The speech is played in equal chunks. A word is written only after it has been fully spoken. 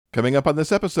Coming up on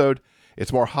this episode,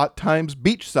 it's more Hot Times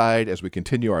Beachside as we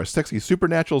continue our sexy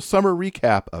supernatural summer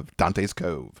recap of Dante's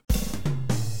Cove.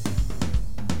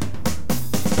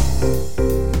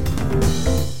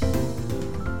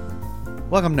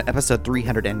 Welcome to episode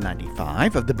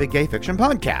 395 of the Big Gay Fiction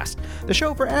Podcast, the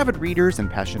show for avid readers and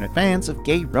passionate fans of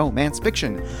gay romance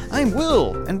fiction. I'm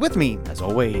Will, and with me, as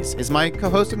always, is my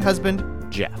co-host and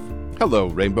husband, Jeff. Hello,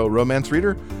 Rainbow Romance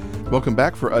Reader. Welcome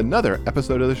back for another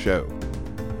episode of the show.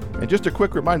 And just a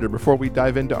quick reminder before we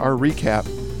dive into our recap,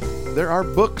 there are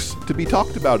books to be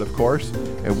talked about, of course,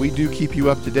 and we do keep you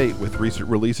up to date with recent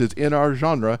releases in our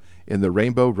genre in the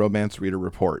Rainbow Romance Reader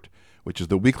Report, which is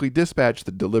the weekly dispatch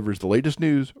that delivers the latest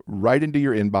news right into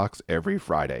your inbox every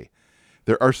Friday.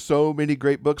 There are so many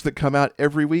great books that come out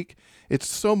every week. It's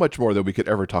so much more than we could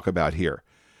ever talk about here.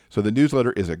 So the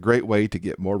newsletter is a great way to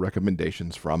get more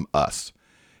recommendations from us.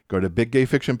 Go to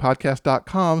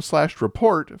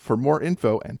biggayfictionpodcast.com/report for more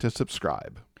info and to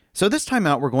subscribe. So this time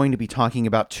out, we're going to be talking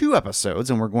about 2 episodes,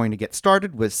 and we're going to get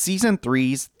started with Season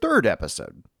 3's 3rd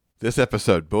episode. This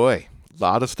episode, boy, a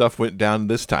lot of stuff went down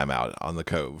this time out on the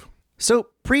Cove. So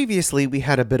previously, we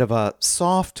had a bit of a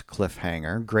soft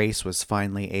cliffhanger. Grace was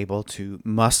finally able to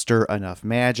muster enough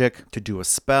magic to do a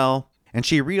spell, and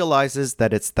she realizes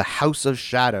that it's the House of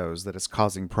Shadows that is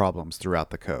causing problems throughout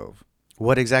the Cove.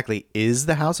 What exactly is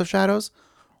the House of Shadows?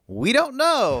 We don't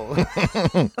know.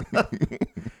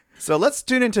 So let's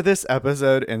tune into this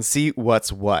episode and see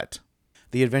what's what.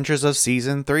 The adventures of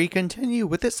Season 3 continue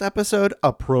with this episode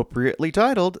appropriately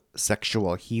titled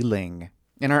Sexual Healing.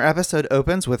 And our episode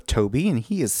opens with Toby, and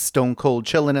he is stone cold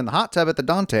chilling in the hot tub at the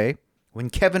Dante when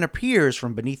Kevin appears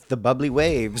from beneath the bubbly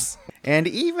waves. And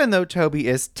even though Toby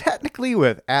is technically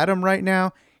with Adam right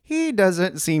now, he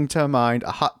doesn't seem to mind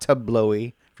a hot tub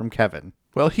blowy from Kevin.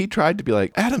 Well, he tried to be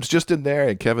like, Adam's just in there,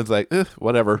 and Kevin's like,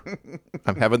 whatever.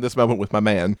 I'm having this moment with my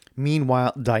man.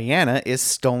 Meanwhile, Diana is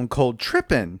stone cold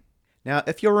tripping. Now,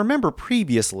 if you'll remember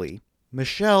previously,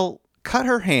 Michelle cut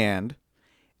her hand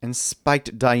and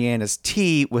spiked Diana's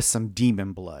tea with some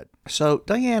demon blood. So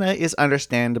Diana is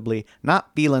understandably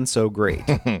not feeling so great.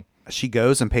 She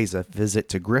goes and pays a visit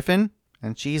to Griffin,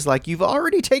 and she's like, you've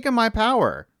already taken my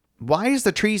power. Why is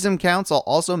the Treason Council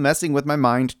also messing with my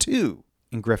mind too?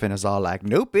 And Griffin is all like,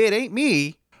 nope, it ain't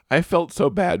me. I felt so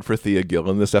bad for Thea Gill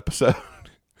in this episode.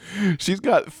 She's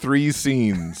got 3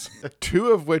 scenes,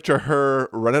 2 of which are her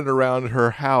running around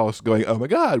her house going, oh my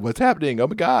God, what's happening? Oh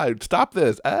my God, stop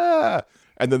this. Ah.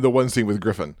 And then the 1 scene with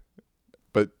Griffin.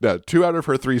 But 2 out of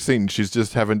her 3 scenes, she's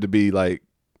just having to be like,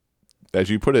 as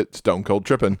you put it, stone cold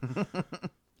tripping.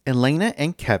 Elena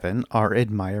and Kevin are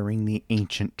admiring the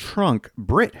ancient trunk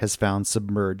Britt has found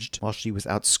submerged while she was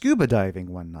out scuba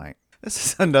diving one night. This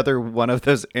is another one of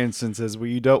those instances where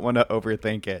you don't want to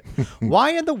overthink it.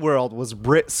 Why in the world was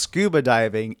Britt scuba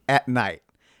diving at night?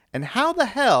 And how the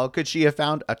hell could she have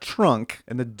found a trunk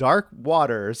in the dark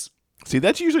waters? See,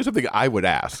 that's usually something I would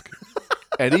ask.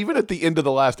 And even at the end of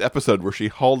the last episode where she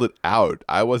hauled it out,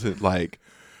 I wasn't like,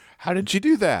 how did she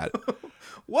do that?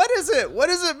 What is it? What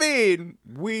does it mean?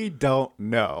 We don't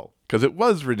know. Because it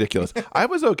was ridiculous. I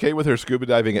was okay with her scuba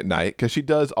diving at night because she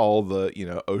does all the,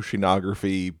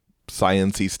 oceanography,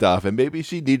 science-y stuff. And maybe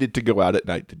she needed to go out at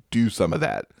night to do some of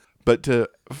that. But to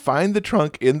find the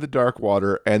trunk in the dark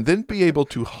water and then be able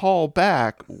to haul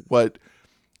back what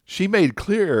she made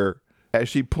clear as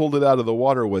she pulled it out of the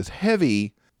water was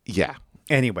heavy, yeah.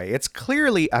 Anyway, it's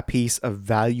clearly a piece of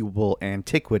valuable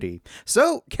antiquity.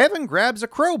 So Kevin grabs a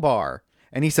crowbar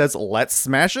and he says, let's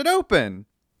smash it open,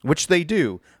 which they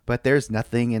do, but there's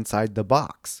nothing inside the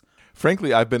box.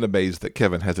 Frankly, I've been amazed that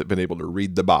Kevin hasn't been able to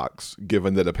read the box,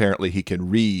 given that apparently he can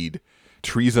read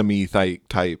Theresa-me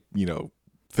type,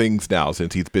 things now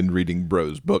since he's been reading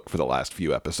Bro's book for the last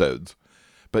few episodes.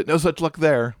 But no such luck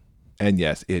there. And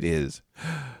yes, it is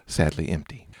sadly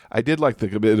empty. I did like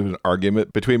the bit of an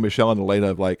argument between Michelle and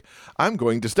Elena of like, I'm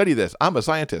going to study this. I'm a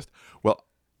scientist. Well,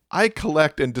 I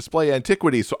collect and display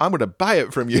antiquities, so I'm going to buy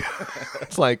it from you.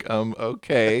 It's like,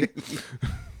 okay.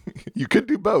 You could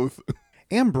do both.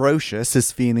 Ambrosius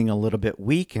is feeling a little bit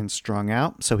weak and strung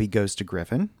out, so he goes to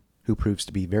Griffin, who proves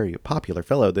to be a very popular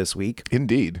fellow this week.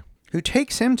 Indeed. Who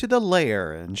takes him to the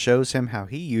lair and shows him how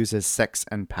he uses sex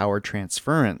and power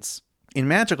transference. In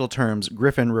magical terms,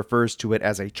 Griffin refers to it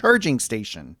as a charging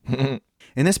station.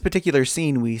 In this particular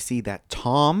scene, we see that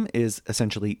Tom is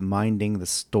essentially minding the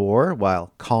store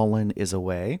while Colin is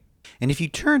away. And if you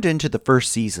turned into the first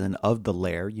season of The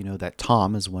Lair, you know that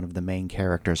Tom is one of the main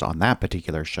characters on that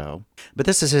particular show. But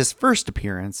this is his first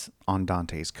appearance on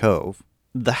Dante's Cove.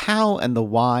 The how and the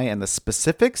why and the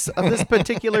specifics of this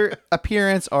particular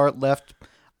appearance are left,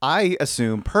 I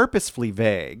assume, purposefully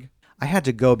vague. I had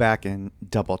to go back and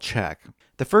double check.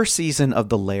 The first season of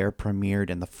The Lair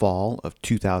premiered in the fall of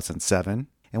 2007,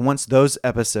 and once those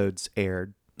episodes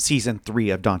aired, season 3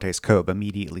 of Dante's Cove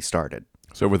immediately started.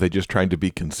 So were they just trying to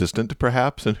be consistent,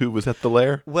 perhaps, in who was at the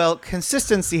lair? Well,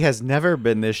 consistency has never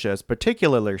been this show's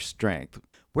particular strength.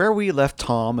 Where we left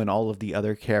Tom and all of the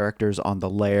other characters on the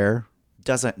lair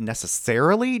doesn't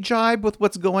necessarily jibe with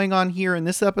what's going on here in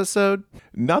this episode.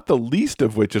 Not the least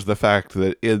of which is the fact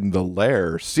that in the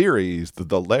Lair series,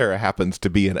 the lair happens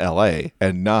to be in L.A.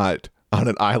 and not on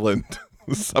an island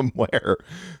somewhere.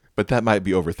 But that might be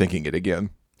overthinking it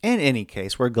again. In any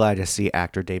case, we're glad to see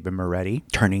actor David Moretti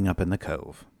turning up in the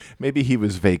Cove. Maybe he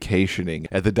was vacationing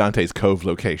at the Dante's Cove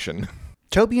location.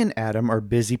 Toby and Adam are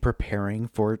busy preparing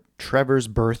for Trevor's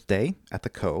birthday at the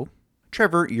Cove.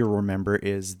 Trevor, you'll remember,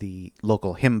 is the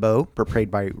local himbo,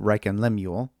 portrayed by Riken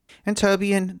Lemuel. And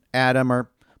Toby and Adam are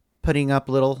putting up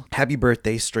little happy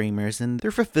birthday streamers, and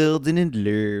they're fulfilled and in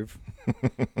love.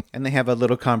 And they have a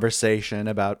little conversation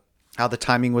about how the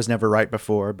timing was never right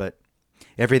before, but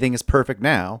everything is perfect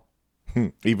now.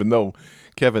 Even though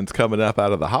Kevin's coming up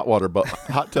out of the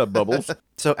hot tub bubbles.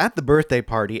 So at the birthday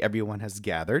party, everyone has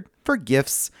gathered for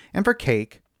gifts and for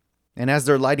cake. And as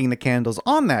they're lighting the candles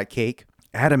on that cake,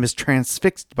 Adam is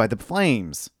transfixed by the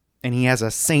flames, and he has a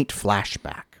saint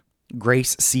flashback.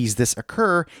 Grace sees this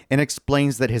occur and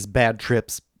explains that his bad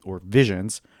trips, or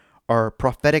visions, are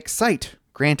prophetic sight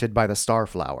granted by the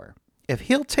Starflower. If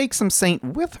he'll take some saint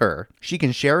with her, she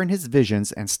can share in his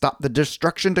visions and stop the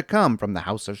destruction to come from the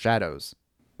House of Shadows.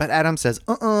 But Adam says,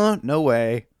 no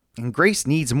way. And Grace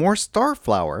needs more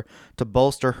Starflower to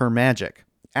bolster her magic.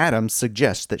 Adam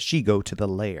suggests that she go to the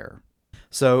lair.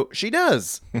 So she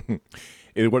does.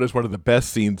 In what is one of the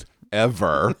best scenes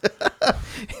ever.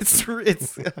 It's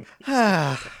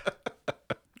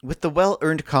with the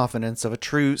well-earned confidence of a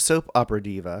true soap opera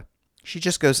diva, she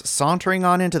just goes sauntering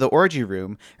on into the orgy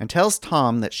room and tells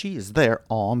Tom that she is there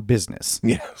on business.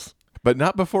 Yes, but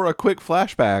not before a quick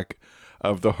flashback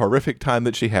of the horrific time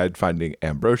that she had finding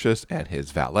Ambrosius and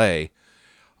his valet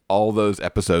all those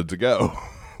episodes ago.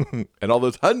 And all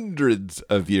those hundreds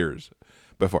of years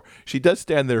before. She does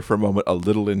stand there for a moment a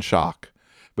little in shock,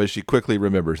 but she quickly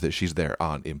remembers that she's there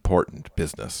on important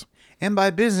business. And by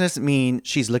business, mean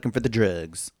she's looking for the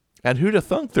drugs. And who'd have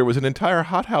thunk there was an entire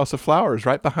hothouse of flowers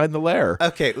right behind the lair?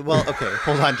 Okay,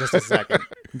 hold on just a second.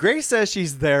 Grace says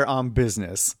she's there on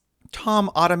business.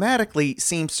 Tom automatically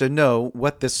seems to know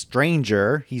what this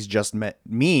stranger he's just met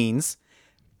means,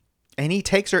 and he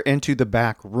takes her into the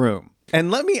back room.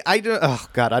 And I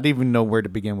don't even know where to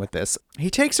begin with this. He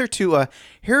takes her to a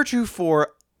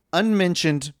heretofore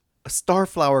unmentioned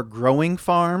Starflower growing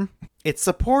farm. I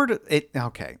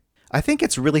think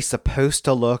it's really supposed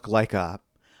to look like a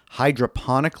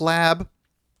hydroponic lab.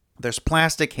 There's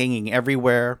plastic hanging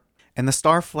everywhere, and the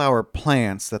Starflower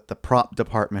plants that the prop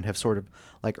department have sort of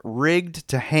like rigged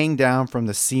to hang down from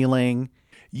the ceiling.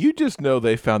 You just know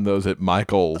they found those at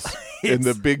Michael's in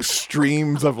the big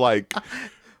streams of like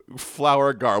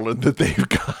flower garland that they've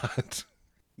got.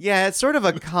 Yeah, it's sort of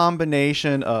a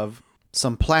combination of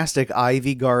some plastic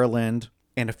ivy garland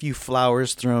and a few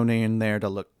flowers thrown in there to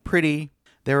look pretty.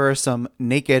 There are some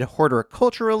naked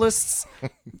horticulturalists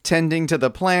tending to the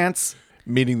plants.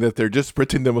 Meaning that they're just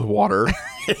spritzing them with water.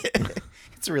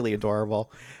 It's really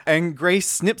adorable. And Grace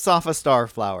snips off a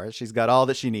Starflower. She's got all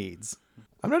that she needs.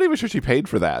 I'm not even sure she paid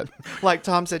for that. Like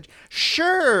Tom said,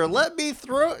 sure, let me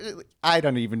throw... I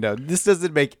don't even know. This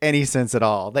doesn't make any sense at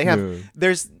all. They have... No.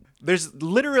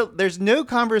 There's no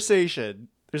conversation.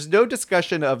 There's no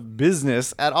discussion of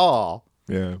business at all.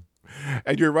 Yeah.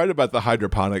 And you're right about the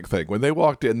hydroponic thing. When they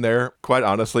walked in there, quite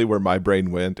honestly, where my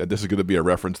brain went, and this is going to be a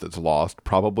reference that's lost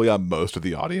probably on most of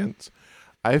the audience,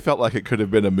 I felt like it could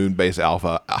have been a Moonbase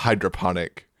Alpha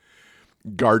hydroponic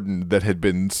garden that had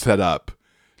been set up.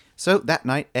 So that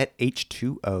night at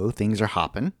H2O, things are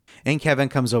hopping, and Kevin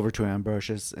comes over to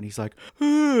Ambrosius, and he's like,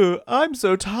 I'm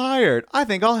so tired. I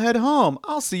think I'll head home.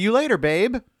 I'll see you later,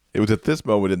 babe. It was at this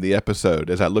moment in the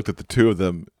episode, as I looked at the two of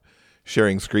them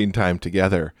sharing screen time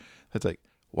together, that's like,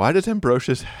 why does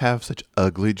Ambrosius have such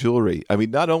ugly jewelry? I mean,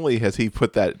 not only has he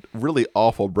put that really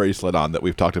awful bracelet on that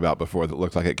we've talked about before that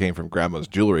looks like it came from Grandma's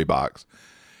jewelry box,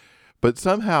 but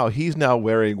somehow he's now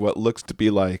wearing what looks to be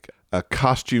like a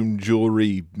costume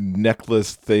jewelry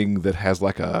necklace thing that has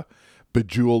like a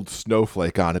bejeweled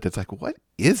snowflake on it. It's like, what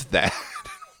is that?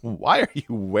 Why are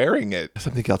you wearing it?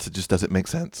 Something else that just doesn't make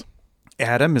sense.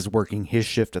 Adam is working his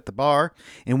shift at the bar,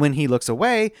 and when he looks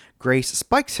away, Grace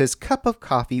spikes his cup of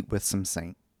coffee with some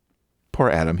Saint. Poor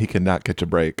Adam, he cannot catch a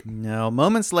break. No,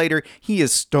 moments later, he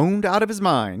is stoned out of his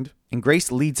mind, and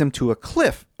Grace leads him to a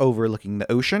cliff overlooking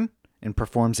the ocean, and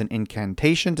performs an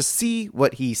incantation to see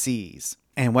what he sees.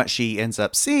 And what she ends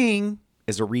up seeing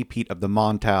is a repeat of the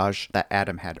montage that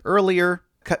Adam had earlier,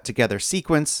 cut together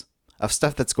sequence of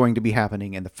stuff that's going to be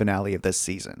happening in the finale of this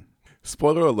season.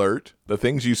 Spoiler alert, the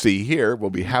things you see here will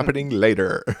be happening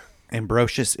later.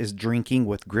 Ambrosius is drinking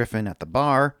with Griffin at the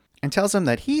bar and tells him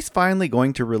that he's finally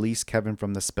going to release Kevin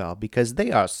from the spell because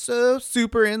they are so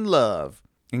super in love.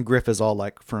 And Griff is all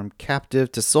like, from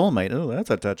captive to soulmate. Oh, that's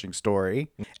a touching story.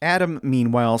 Adam,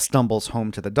 meanwhile, stumbles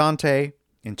home to the Dante,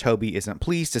 and Toby isn't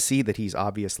pleased to see that he's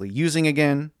obviously using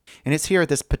again. And it's here at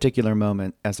this particular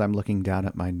moment, as I'm looking down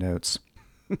at my notes,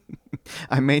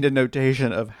 I made a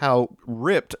notation of how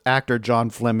ripped actor John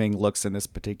Fleming looks in this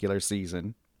particular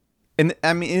season. And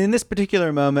I mean, in this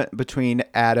particular moment between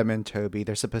Adam and Toby,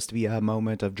 there's supposed to be a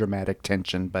moment of dramatic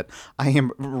tension, but I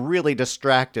am really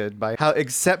distracted by how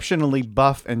exceptionally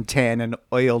buff and tan and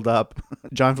oiled up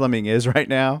John Fleming is right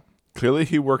now. Clearly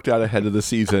he worked out ahead of the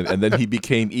season, and then he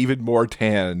became even more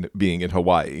tan being in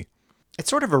Hawaii. It's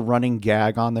sort of a running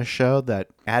gag on the show that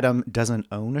Adam doesn't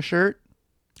own a shirt.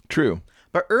 True.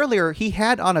 But earlier, he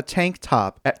had on a tank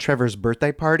top at Trevor's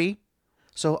birthday party.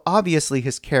 So obviously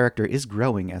his character is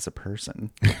growing as a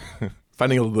person.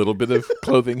 Finding a little bit of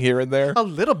clothing here and there. A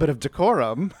little bit of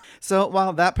decorum. So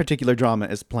while that particular drama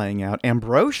is playing out,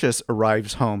 Ambrosius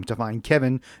arrives home to find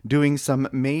Kevin doing some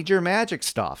major magic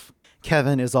stuff.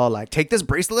 Kevin is all like, take this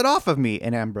bracelet off of me.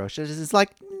 And Ambrosius is like,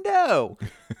 no.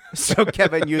 So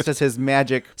Kevin uses his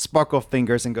magic sparkle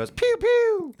fingers and goes, pew,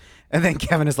 pew. And then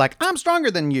Kevin is like, I'm stronger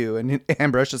than you. And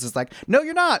Ambrosius is like, no,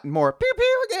 you're not. And more, pew,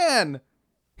 pew again.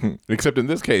 Except in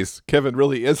this case, Kevin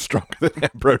really is stronger than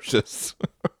Ambrosius.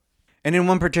 And in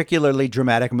one particularly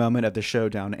dramatic moment of the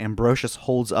showdown, Ambrosius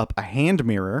holds up a hand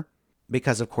mirror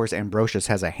because, of course, Ambrosius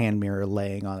has a hand mirror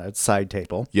laying on a side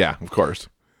table. Yeah, of course.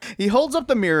 He holds up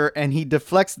the mirror and he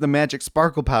deflects the magic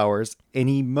sparkle powers and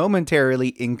he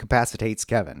momentarily incapacitates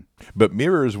Kevin. But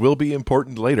mirrors will be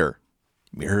important later.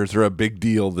 Mirrors are a big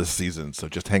deal this season, so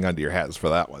just hang on to your hats for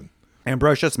that one.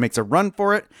 Ambrosius makes a run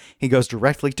for it. He goes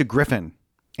directly to Griffin.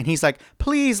 And he's like,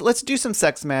 please, let's do some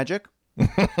sex magic.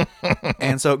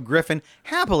 And so Griffin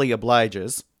happily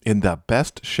obliges. In the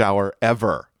best shower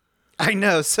ever. I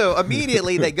know. So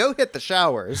immediately they go hit the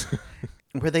showers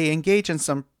where they engage in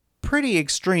some pretty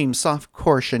extreme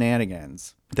softcore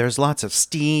shenanigans. There's lots of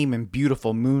steam and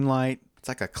beautiful moonlight. It's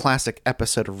like a classic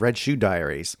episode of Red Shoe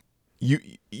Diaries.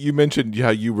 You mentioned how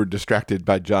you were distracted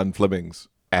by John Fleming's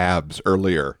abs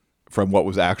earlier from what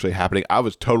was actually happening. I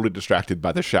was totally distracted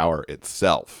by the shower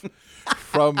itself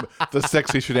from the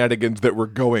sexy shenanigans that were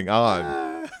going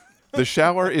on. The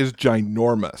shower is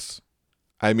ginormous.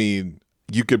 I mean,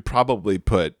 you could probably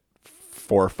put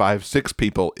 4, 5, 6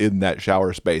 people in that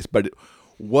shower space, but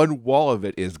one wall of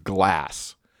it is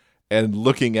glass and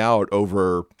looking out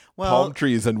over palm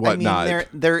trees and whatnot. I mean,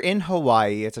 they're in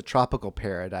Hawaii. It's a tropical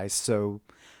paradise. So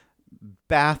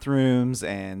bathrooms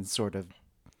and sort of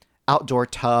outdoor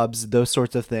tubs, those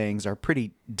sorts of things are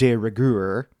pretty de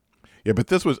rigueur. Yeah, but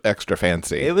this was extra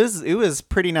fancy. It was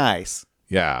pretty nice.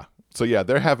 Yeah. So yeah,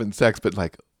 they're having sex, but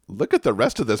like, look at the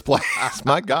rest of this place.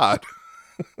 My God.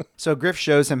 So Griff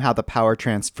shows him how the power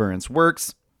transference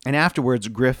works. And afterwards,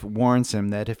 Griff warns him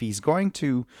that if he's going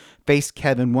to face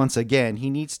Kevin once again,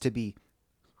 he needs to be,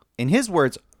 in his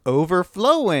words,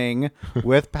 overflowing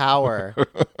with power.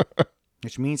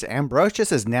 Which means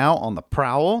Ambrosius is now on the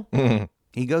prowl. Mm-hmm.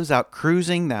 He goes out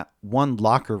cruising that one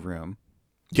locker room.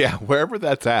 Yeah, wherever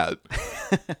that's at.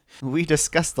 We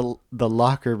discussed the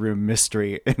locker room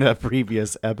mystery in a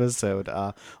previous episode.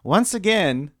 Once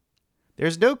again,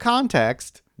 there's no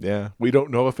context. Yeah, we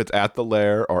don't know if it's at the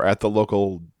lair or at the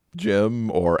local gym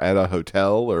or at a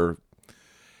hotel, or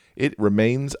it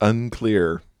remains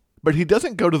unclear. But he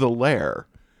doesn't go to the lair,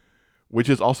 which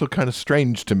is also kind of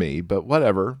strange to me, but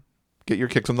whatever. Get your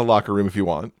kicks in the locker room if you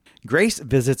want. Grace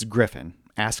visits Griffin,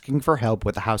 asking for help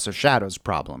with the House of Shadows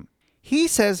problem. He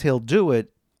says he'll do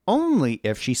it only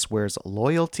if she swears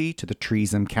loyalty to the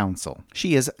Treason Council.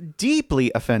 She is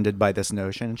deeply offended by this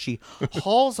notion, and she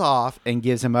hauls off and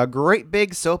gives him a great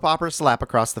big soap opera slap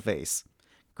across the face.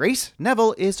 Grace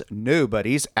Neville is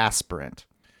nobody's aspirant.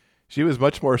 She was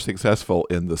much more successful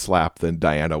in the slap than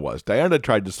Diana was. Diana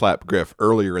tried to slap Griff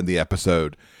earlier in the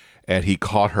episode, and he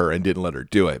caught her and didn't let her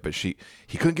do it, but he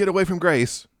couldn't get away from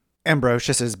Grace.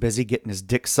 Ambrosius is busy getting his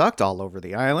dick sucked all over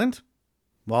the island,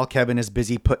 while Kevin is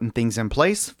busy putting things in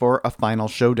place for a final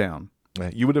showdown.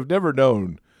 You would have never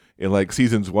known in like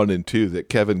seasons 1 and 2 that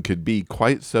Kevin could be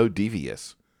quite so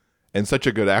devious and such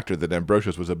a good actor that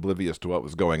Ambrosius was oblivious to what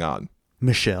was going on.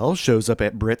 Michelle shows up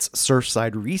at Britt's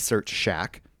Surfside Research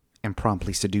Shack and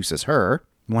promptly seduces her.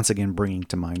 once again bringing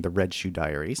to mind the Red Shoe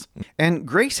Diaries. And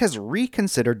Grace has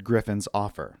reconsidered Griffin's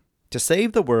offer. To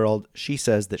save the world, she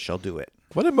says that she'll do it.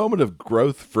 What a moment of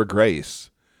growth for Grace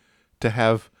to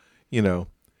have,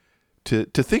 to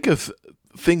think of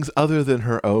things other than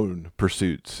her own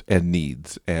pursuits and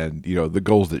needs and, the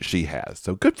goals that she has.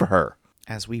 So good for her.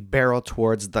 As we barrel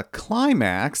towards the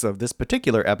climax of this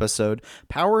particular episode,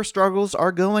 power struggles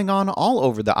are going on all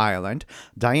over the island.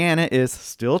 Diana is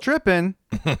still tripping,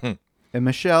 and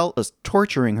Michelle is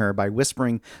torturing her by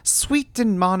whispering sweet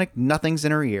demonic nothings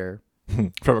in her ear.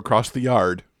 From across the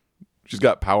yard. She's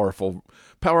got powerful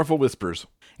whispers.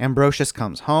 Ambrosius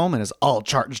comes home and is all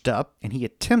charged up, and he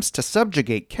attempts to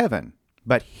subjugate Kevin.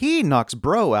 But he knocks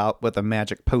Bro out with a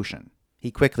magic potion.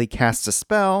 He quickly casts a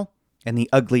spell, and the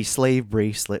ugly slave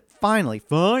bracelet finally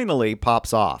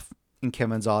pops off. And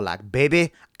Kevin's all like,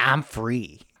 baby, I'm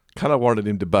free. Kind of wanted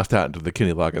him to bust out into the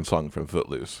Kenny Loggins song from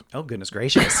Footloose. Oh, goodness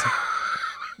gracious.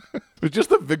 But just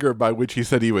the vigor by which he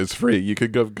said he was free. You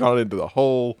could have gone into the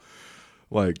whole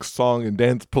song and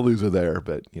dance palooza there,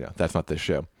 but that's not this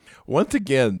show. Once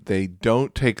again, they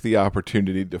don't take the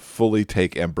opportunity to fully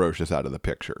take Ambrosius out of the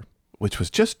picture, which was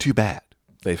just too bad.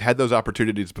 They've had those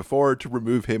opportunities before to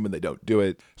remove him and they don't do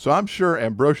it. So I'm sure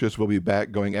Ambrosius will be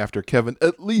back going after Kevin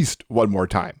at least one more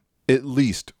time. At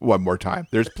least one more time.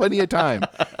 There's plenty of time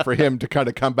for him to kind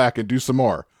of come back and do some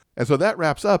more. And so that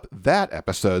wraps up that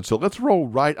episode. So let's roll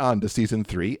right on to season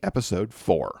 3, episode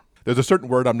 4. There's a certain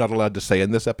word I'm not allowed to say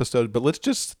in this episode, but let's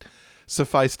just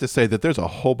suffice to say that there's a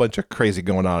whole bunch of crazy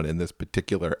going on in this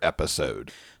particular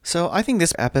episode. So I think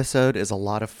this episode is a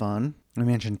lot of fun. I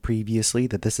mentioned previously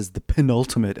that this is the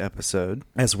penultimate episode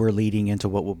as we're leading into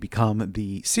what will become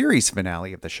the series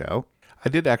finale of the show. I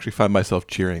did actually find myself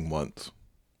cheering once.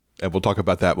 And we'll talk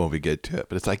about that when we get to it.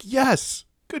 But it's like, yes,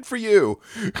 good for you.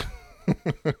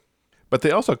 But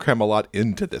they also cram a lot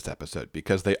into this episode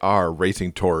because they are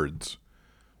racing towards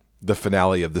the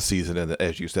finale of the season and,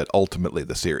 as you said, ultimately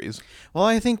the series. Well,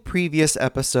 I think previous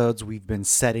episodes we've been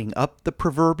setting up the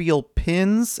proverbial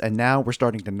pins, and now we're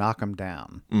starting to knock them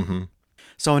down. Mm-hmm.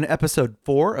 So in episode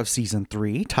 4 of season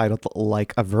 3, titled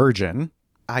Like a Virgin,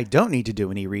 I don't need to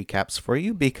do any recaps for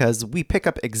you because we pick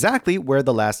up exactly where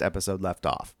the last episode left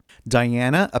off.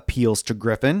 Diana appeals to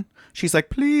Griffin. She's like,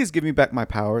 please give me back my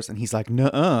powers. And he's like,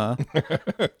 nuh-uh.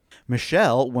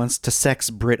 Michelle wants to sex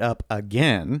Britt up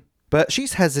again, but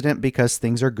she's hesitant because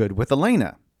things are good with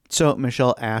Elena. So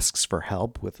Michelle asks for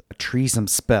help with a treason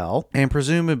spell, and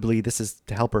presumably this is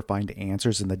to help her find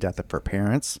answers in the death of her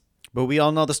parents. But we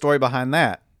all know the story behind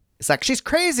that. It's like, she's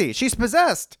crazy. She's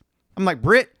possessed. I'm like,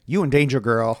 Britt, you in danger,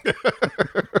 girl.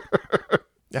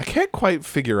 I can't quite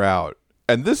figure out,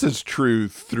 and this is true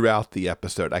throughout the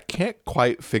episode, I can't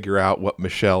quite figure out what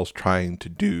Michelle's trying to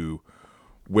do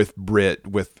with Britt,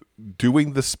 with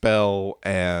doing the spell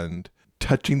and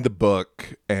touching the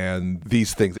book and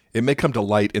these things. It may come to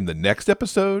light in the next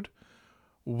episode,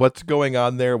 what's going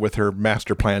on there with her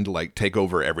master plan to take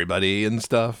over everybody and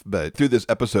stuff. But through this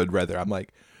episode, rather, I'm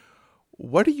like,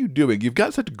 what are you doing? You've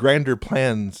got such grander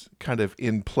plans kind of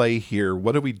in play here.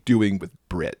 What are we doing with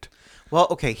Britt? Well,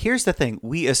 okay, here's the thing.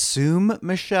 We assume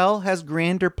Michelle has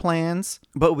grander plans,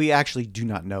 but we actually do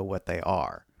not know what they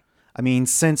are. I mean,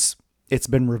 since it's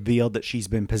been revealed that she's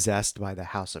been possessed by the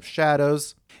House of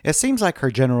Shadows, it seems like her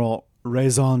general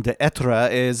raison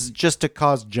d'etre is just to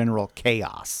cause general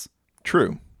chaos.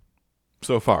 True.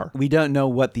 So far. We don't know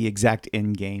what the exact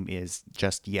end game is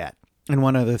just yet. And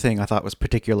one other thing I thought was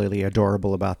particularly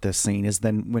adorable about this scene is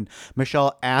then when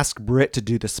Michelle asked Britt to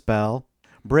do the spell,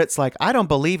 Britt's like, I don't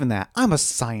believe in that. I'm a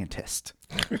scientist.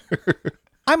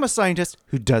 I'm a scientist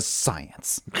who does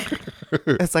science.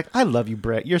 It's like, I love you,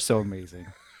 Britt. You're so amazing.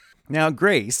 Now,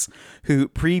 Grace, who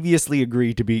previously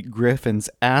agreed to be Griffin's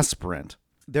aspirant,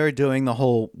 they're doing the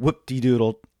whole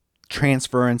whoop-de-doodle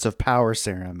transference of power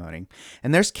ceremony.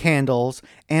 And there's candles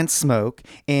and smoke.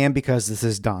 And because this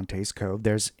is Dante's Cove,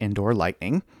 there's indoor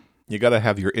lightning. You got to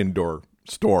have your indoor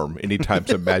storm anytime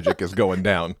some magic is going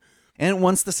down. And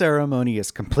once the ceremony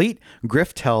is complete,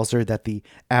 Griff tells her that the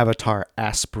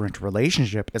Avatar-aspirant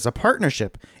relationship is a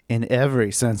partnership in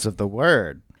every sense of the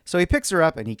word. So he picks her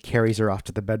up and he carries her off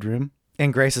to the bedroom.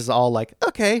 And Grace is all like,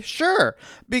 okay, sure.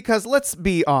 Because let's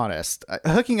be honest,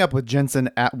 hooking up with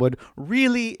Jensen Atwood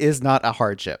really is not a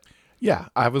hardship. Yeah,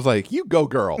 I was like, you go,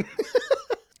 girl.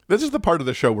 This is the part of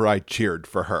the show where I cheered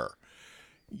for her.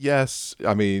 Yes,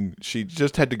 I mean, she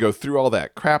just had to go through all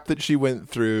that crap that she went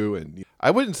through. And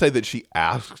I wouldn't say that she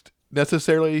asked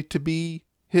necessarily to be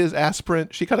his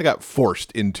aspirant. She kind of got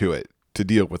forced into it to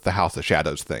deal with the House of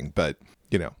Shadows thing. But,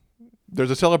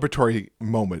 there's a celebratory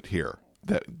moment here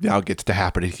that now gets to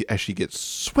happen as she gets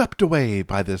swept away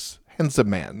by this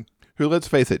handsome man who, let's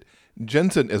face it,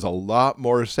 Jensen is a lot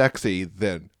more sexy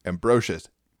than Ambrosius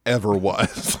ever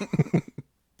was.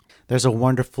 There's a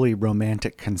wonderfully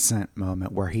romantic consent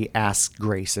moment where he asks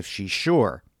Grace if she's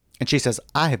sure. And she says,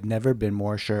 I have never been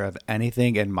more sure of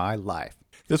anything in my life.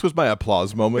 This was my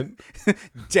applause moment.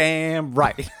 Damn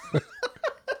right.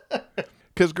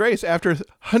 Because Grace, after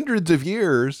hundreds of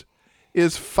years,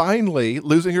 is finally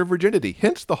losing her virginity.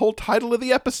 Hence the whole title of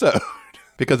the episode.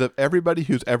 Because of everybody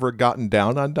who's ever gotten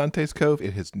down on Dante's Cove,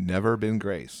 it has never been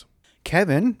Grace.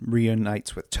 Kevin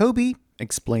reunites with Toby,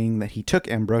 explaining that he took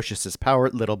Ambrosius's power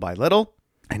little by little,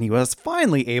 and he was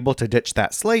finally able to ditch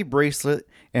that slave bracelet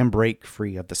and break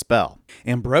free of the spell.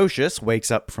 Ambrosius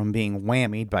wakes up from being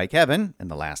whammied by Kevin in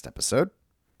the last episode,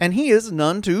 and he is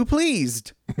none too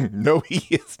pleased. No,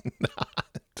 he is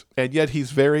not. And yet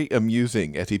he's very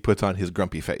amusing as he puts on his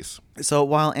grumpy face. So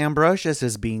while Ambrosius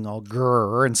is being all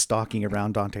grrr and stalking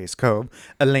around Dante's Cove,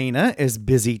 Elena is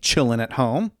busy chilling at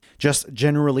home, just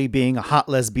generally being a hot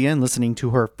lesbian listening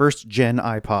to her first-gen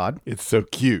iPod. It's so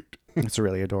cute. It's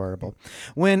really adorable.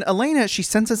 When Elena, she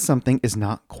senses something is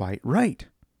not quite right.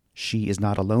 She is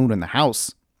not alone in the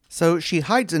house. So she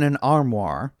hides in an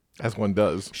armoire. As one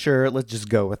does. Sure, let's just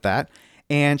go with that.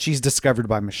 And she's discovered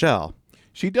by Michelle.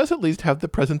 She does at least have the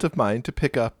presence of mind to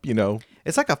pick up,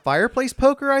 It's like a fireplace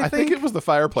poker, I think. I think it was the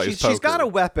fireplace poker. She's got a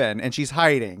weapon, and she's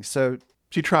hiding, so...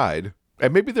 She tried.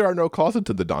 And maybe there are no closets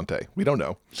in the Dante. We don't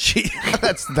know.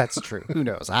 That's true. Who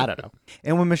knows? I don't know.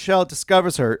 And when Michelle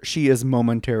discovers her, she is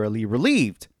momentarily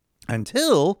relieved.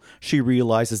 Until she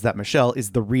realizes that Michelle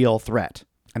is the real threat.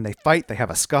 And they fight, they have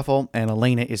a scuffle, and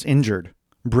Elena is injured.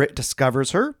 Britt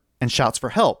discovers her and shouts for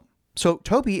help. So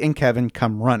Toby and Kevin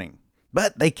come running.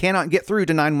 But they cannot get through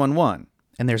to 911.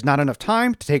 And there's not enough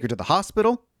time to take her to the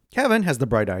hospital. Kevin has the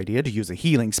bright idea to use a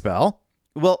healing spell.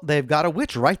 Well, they've got a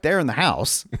witch right there in the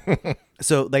house.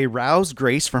 So they rouse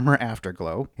Grace from her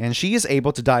afterglow, and she is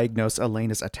able to diagnose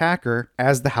Elena's attacker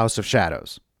as the House of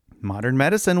Shadows. Modern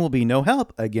medicine will be no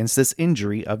help against this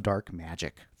injury of dark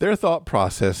magic. Their thought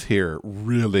process here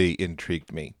really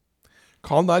intrigued me.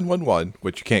 Call 911,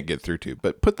 which you can't get through to,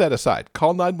 but put that aside.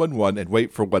 Call 911 and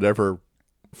wait for whatever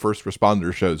first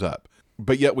responder shows up.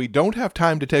 But yet we don't have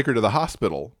time to take her to the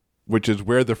hospital, which is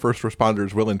where the first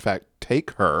responders will in fact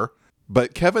take her.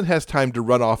 But Kevin has time to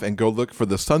run off and go look for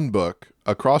the Sun Book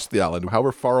across the island,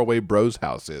 however far away Bro's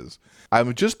house is.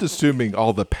 I'm just assuming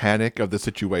all the panic of the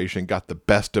situation got the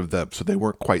best of them, so they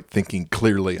weren't quite thinking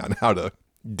clearly on how to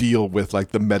deal with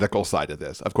the medical side of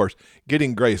this. Of course,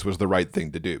 getting Grace was the right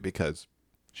thing to do because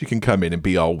she can come in and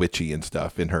be all witchy and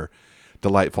stuff in her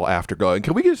delightful afterglow. And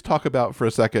can we just talk about for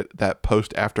a second that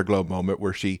post-afterglow moment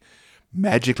where she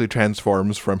magically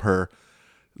transforms from her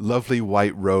lovely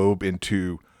white robe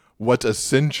into what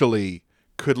essentially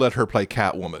could let her play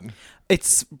Catwoman?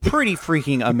 It's pretty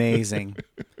freaking amazing.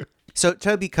 So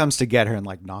Toby comes to get her and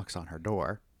knocks on her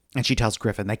door. And she tells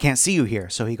Griffin, they can't see you here.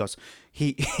 So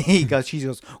she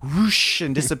goes whoosh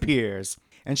and disappears.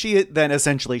 And she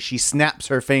snaps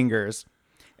her fingers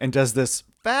and does this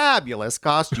fabulous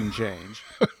costume change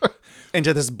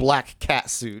into this black cat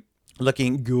suit,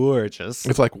 looking gorgeous.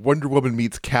 It's like Wonder Woman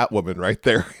meets Catwoman right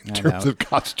there in terms of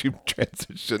costume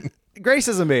transition. Grace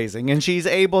is amazing, and she's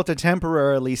able to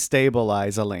temporarily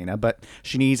stabilize Elena, but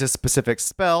she needs a specific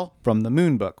spell from the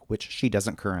Moon Book, which she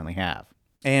doesn't currently have.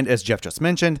 And as Jeff just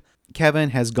mentioned, Kevin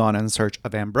has gone in search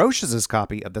of Ambrosius's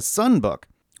copy of the Sun Book,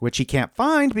 which he can't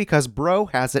find because Bro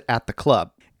has it at the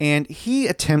club. And he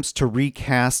attempts to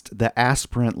recast the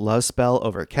aspirant love spell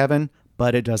over Kevin,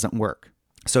 but it doesn't work.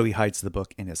 So he hides the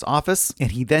book in his office,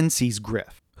 and he then sees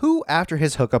Griff, who, after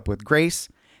his hookup with Grace,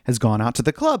 has gone out to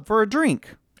the club for a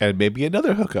drink. And maybe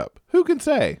another hookup. Who can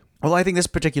say? Well, I think this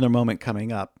particular moment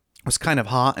coming up was kind of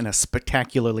hot in a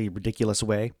spectacularly ridiculous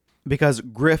way, because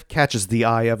Griff catches the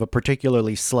eye of a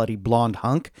particularly slutty blonde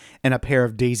hunk and a pair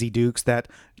of Daisy Dukes that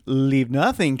leave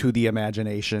nothing to the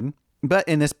imagination. But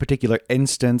in this particular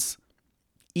instance,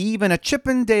 even a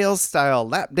Chippendales-style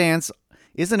lap dance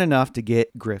isn't enough to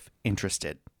get Griff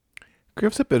interested.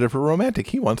 Griff's a bit of a romantic.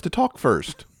 He wants to talk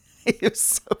first. It's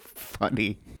so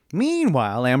funny.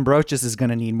 Meanwhile, Ambrosius is going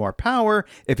to need more power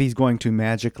if he's going to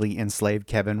magically enslave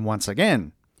Kevin once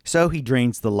again. So he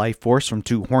drains the life force from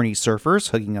two horny surfers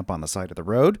hooking up on the side of the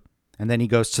road. And then he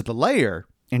goes to the lair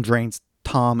and drains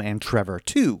Tom and Trevor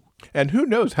too. And who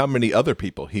knows how many other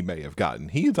people he may have gotten.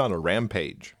 He's on a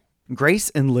rampage.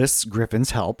 Grace enlists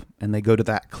Griffin's help, and they go to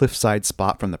that cliffside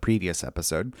spot from the previous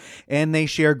episode, and they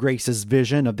share Grace's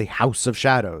vision of the House of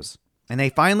Shadows. And they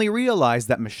finally realize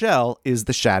that Michelle is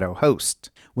the shadow host.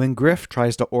 When Griff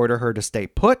tries to order her to stay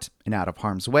put and out of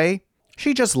harm's way,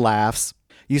 she just laughs.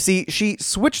 You see, she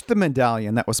switched the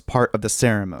medallion that was part of the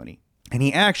ceremony, and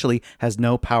he actually has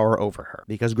no power over her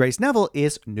because Grace Neville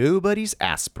is nobody's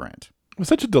aspirant. It was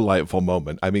such a delightful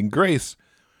moment. I mean, Grace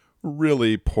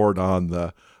really poured on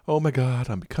the, oh my God,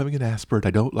 I'm becoming an aspirant.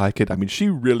 I don't like it. I mean, she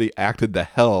really acted the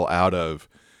hell out of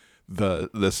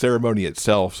the ceremony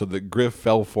itself so that Griff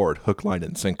fell for it hook, line,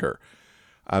 and sinker.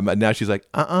 And now she's like,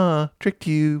 tricked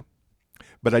you.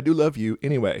 But I do love you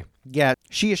anyway. Yeah,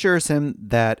 she assures him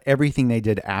that everything they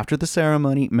did after the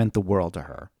ceremony meant the world to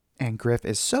her. And Griff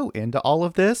is so into all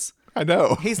of this. I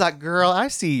know. He's like, girl, I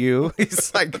see you.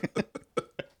 He's like...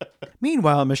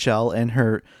 Meanwhile, Michelle, in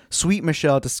her sweet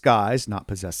Michelle disguise, not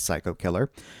possessed psycho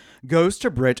killer, goes to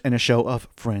Britt in a show of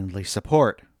friendly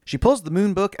support. She pulls the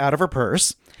moon book out of her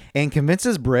purse and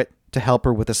convinces Britt to help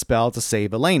her with a spell to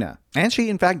save Elena. And she,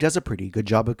 in fact, does a pretty good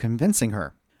job of convincing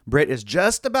her. Britt is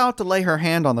just about to lay her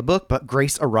hand on the book, but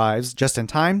Grace arrives just in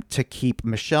time to keep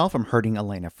Michelle from hurting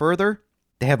Elena further.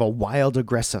 They have a wild,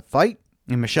 aggressive fight,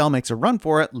 and Michelle makes a run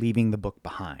for it, leaving the book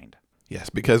behind. Yes,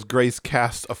 because Grace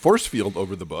casts a force field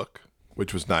over the book,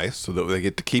 which was nice, so that they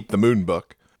get to keep the moon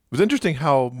book. It was interesting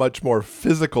how much more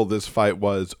physical this fight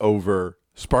was over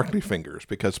Sparkly Fingers,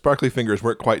 because Sparkly Fingers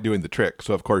weren't quite doing the trick,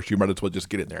 so of course you might as well just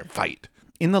get in there and fight.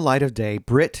 In the light of day,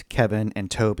 Britt, Kevin,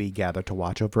 and Toby gather to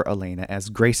watch over Elena as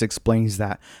Grace explains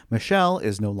that Michelle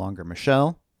is no longer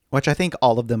Michelle, which I think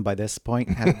all of them by this point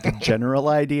have the general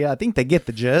idea. I think they get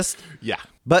the gist. Yeah.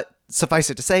 But suffice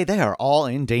it to say, they are all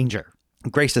in danger.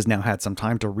 Grace has now had some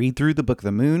time to read through the Book of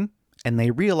the Moon, and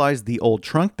they realize the old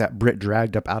trunk that Britt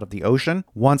dragged up out of the ocean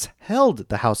once held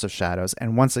the House of Shadows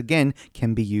and once again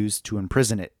can be used to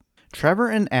imprison it. Trevor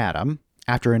and Adam,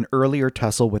 after an earlier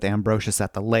tussle with Ambrosius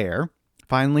at the lair,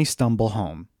 finally stumble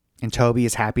home, and Toby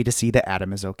is happy to see that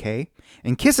Adam is okay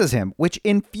and kisses him, which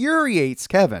infuriates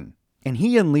Kevin. And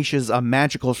he unleashes a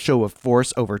magical show of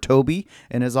force over Toby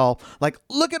and is all like,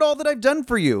 look at all that I've done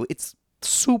for you. It's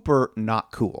super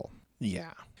not cool.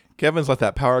 Yeah. Kevin's let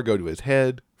that power go to his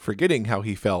head, forgetting how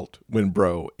he felt when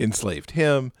Bro enslaved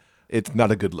him. It's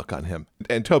not a good look on him,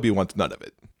 and Toby wants none of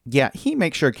it. Yeah, he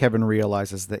makes sure Kevin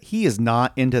realizes that he is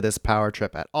not into this power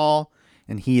trip at all,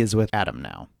 and he is with Adam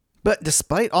now. But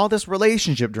despite all this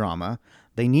relationship drama,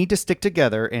 they need to stick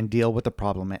together and deal with the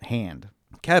problem at hand.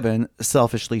 Kevin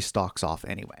selfishly stalks off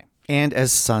anyway. And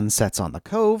as sun sets on the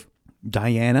cove,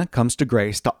 Diana comes to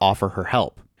Grace to offer her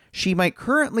help. She might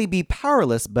currently be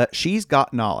powerless, but she's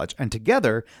got knowledge, and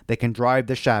together they can drive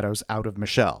the shadows out of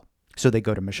Michelle. So they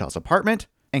go to Michelle's apartment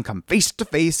and come face to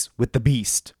face with the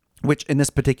Beast, which in this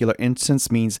particular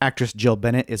instance means actress Jill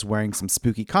Bennett is wearing some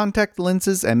spooky contact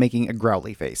lenses and making a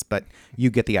growly face, but you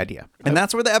get the idea. And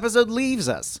that's where the episode leaves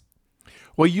us.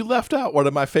 Well, you left out one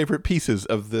of my favorite pieces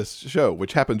of this show,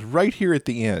 which happens right here at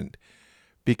the end,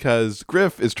 because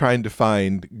Griff is trying to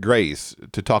find Grace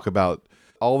to talk about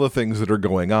all the things that are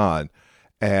going on,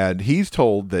 and he's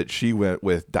told that she went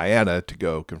with Diana to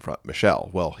go confront Michelle.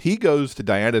 Well, he goes to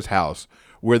Diana's house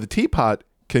where the teapot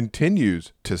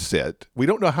continues to sit. We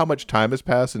don't know how much time has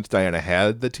passed since Diana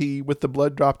had the tea with the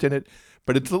blood dropped in it,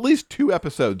 but it's at least 2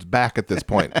 episodes back at this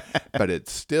point. But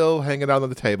it's still hanging out on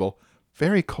the table.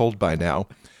 Very cold by now.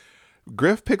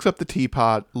 Griff picks up the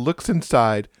teapot, looks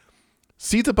inside,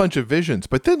 sees a bunch of visions,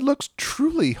 but then looks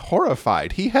truly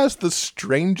horrified. He has the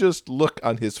strangest look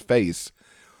on his face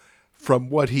from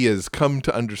what he has come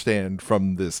to understand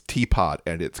from this teapot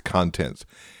and its contents.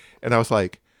 And I was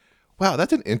like, wow,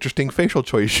 that's an interesting facial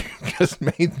choice you just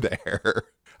made there.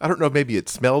 I don't know, maybe it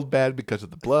smelled bad because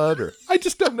of the blood, or I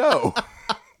just don't know.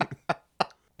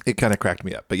 It kind of cracked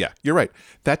me up. But yeah, you're right.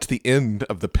 That's the end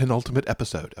of the penultimate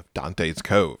episode of Dante's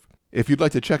Cove. If you'd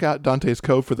like to check out Dante's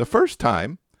Cove for the first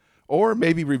time, or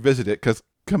maybe revisit it, because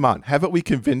come on, haven't we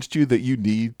convinced you that you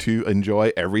need to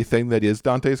enjoy everything that is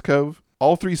Dante's Cove?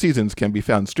 All 3 seasons can be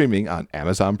found streaming on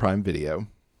Amazon Prime Video.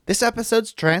 This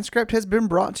episode's transcript has been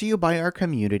brought to you by our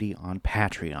community on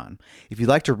Patreon. If you'd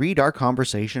like to read our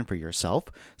conversation for yourself,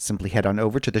 simply head on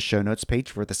over to the show notes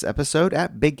page for this episode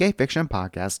at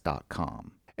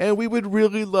biggayfictionpodcast.com. And we would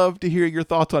really love to hear your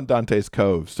thoughts on Dante's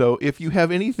Cove. So if you have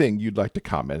anything you'd like to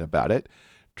comment about it,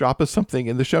 drop us something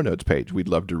in the show notes page. We'd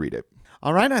love to read it.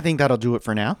 All right, I think that'll do it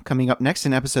for now. Coming up next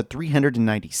in episode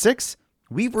 396,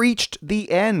 we've reached the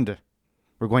end.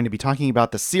 We're going to be talking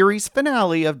about the series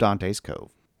finale of Dante's Cove.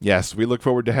 Yes, we look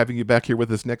forward to having you back here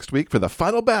with us next week for the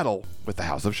final battle with the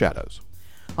House of Shadows.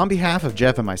 On behalf of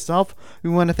Jeff and myself, we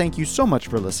want to thank you so much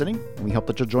for listening. We hope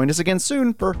that you'll join us again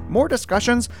soon for more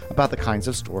discussions about the kinds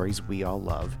of stories we all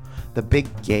love, the big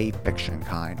gay fiction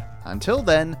kind. Until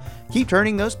then, keep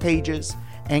turning those pages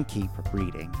and keep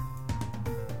reading.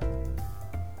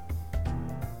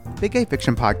 Big Gay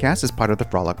Fiction Podcast is part of the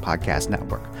Frolic Podcast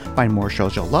Network. Find more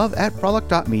shows you'll love at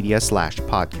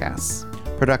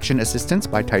frolic.media/podcasts. Production assistance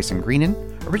by Tyson Greenan.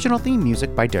 Original theme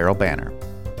music by Daryl Banner.